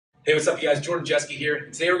Hey, what's up, you guys? Jordan Jeske here.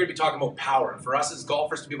 And today we're going to be talking about power. And for us as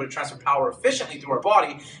golfers to be able to transfer power efficiently through our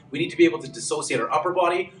body, we need to be able to dissociate our upper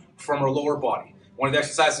body from our lower body. One of the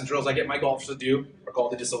exercises and drills I get my golfers to do are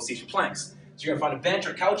called the dissociation planks. So you're going to find a bench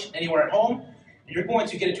or couch anywhere at home, and you're going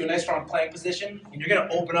to get into a nice strong plank position, and you're going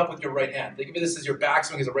to open up with your right hand. Think of this as your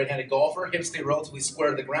backswing as a right-handed golfer. Hips stay relatively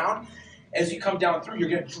square to the ground. As you come down through, you're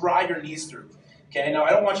going to drive your knees through. Okay, now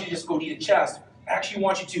I don't want you to just go knee to chest. I actually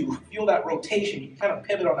want you to feel that rotation. You can kind of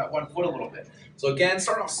pivot on that one foot a little bit. So again,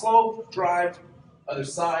 start off slow, drive, other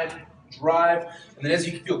side, drive, and then as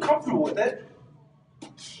you feel comfortable with it,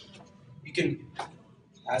 you can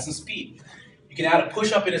add some speed. You can add a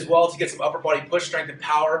push-up in as well to get some upper body push strength and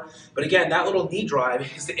power. But again, that little knee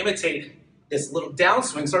drive is to imitate this little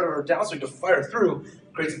downswing, sort of our downswing to fire through,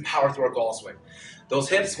 create some power through our golf swing. Those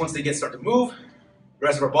hips, once they start to move, the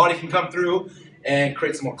rest of our body can come through and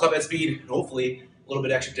create some more club head speed, and hopefully a little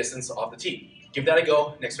bit extra distance off the tee. Give that a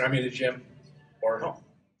go next time you're in the gym or at home.